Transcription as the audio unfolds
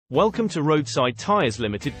Welcome to Roadside Tyres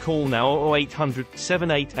Limited. Call now 0800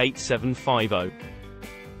 788 750.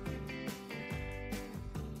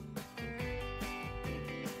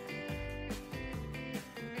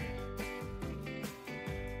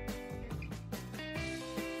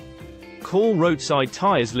 Call Roadside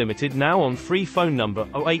Tyres Limited now on free phone number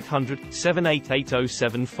 0800 788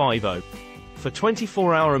 0750. For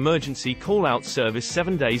 24-hour emergency call-out service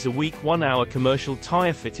 7 days a week, 1-hour commercial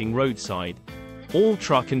tyre fitting roadside. All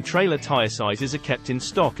truck and trailer tyre sizes are kept in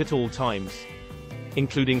stock at all times,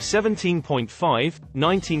 including 17.5,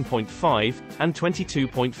 19.5, and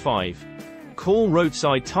 22.5. Call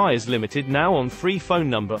Roadside Tyres Limited now on free phone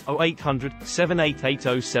number 0800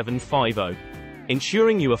 788 0750.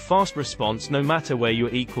 Ensuring you a fast response no matter where you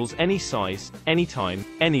are, equals any size, anytime,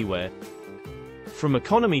 anywhere. From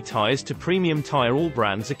Economy Tyres to Premium Tyre, all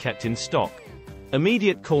brands are kept in stock.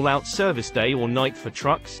 Immediate call-out service day or night for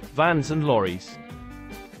trucks, vans and lorries.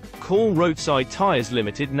 Call Roadside Tyres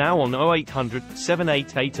Limited now on 0800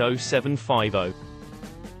 788 0750.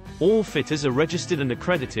 All fitters are registered and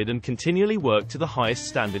accredited and continually work to the highest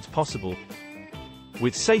standards possible.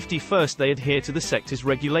 With safety first, they adhere to the sector's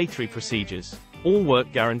regulatory procedures. All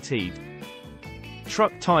work guaranteed.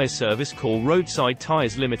 Truck Tyre Service. Call Roadside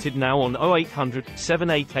Tyres Limited now on 0800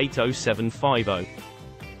 788 0750.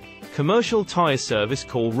 Commercial Tyre Service.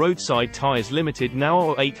 Call Roadside Tyres Limited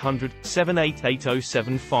now 0800 788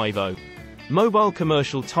 0750. Mobile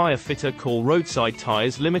Commercial Tyre Fitter. Call Roadside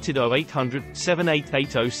Tyres Limited 0800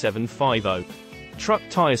 788 0750. Truck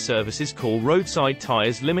Tyre Services. Call Roadside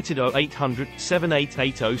Tyres Limited 0800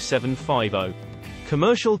 788 0750.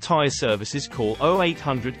 Commercial Tyre Services. Call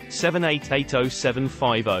 0800 788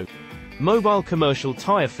 0750. Mobile Commercial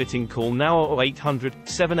Tyre Fitting. Call now 0800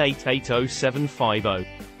 788 0750.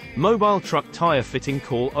 Mobile Truck Tyre Fitting.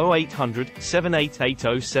 Call 0800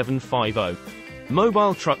 788 0750.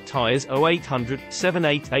 Mobile Truck Tyres 0800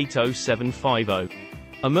 788 0750.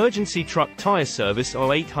 Emergency Truck Tyre Service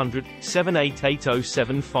 0800 788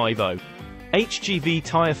 0750. HGV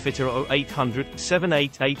Tyre Fitter 0800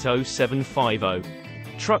 788 0750.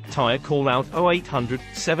 Truck Tyre Call out 0800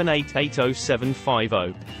 788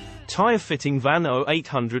 0750. Tyre Fitting Van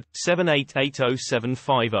 0800 788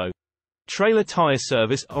 0750. Trailer Tyre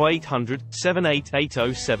Service 0800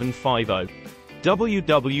 788 0750.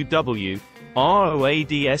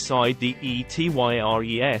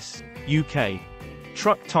 www.roadsidetyres UK.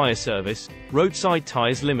 Truck Tyre Service, Roadside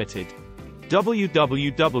Tyres Limited.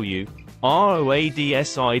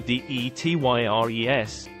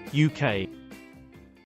 www.roadsidetyres UK.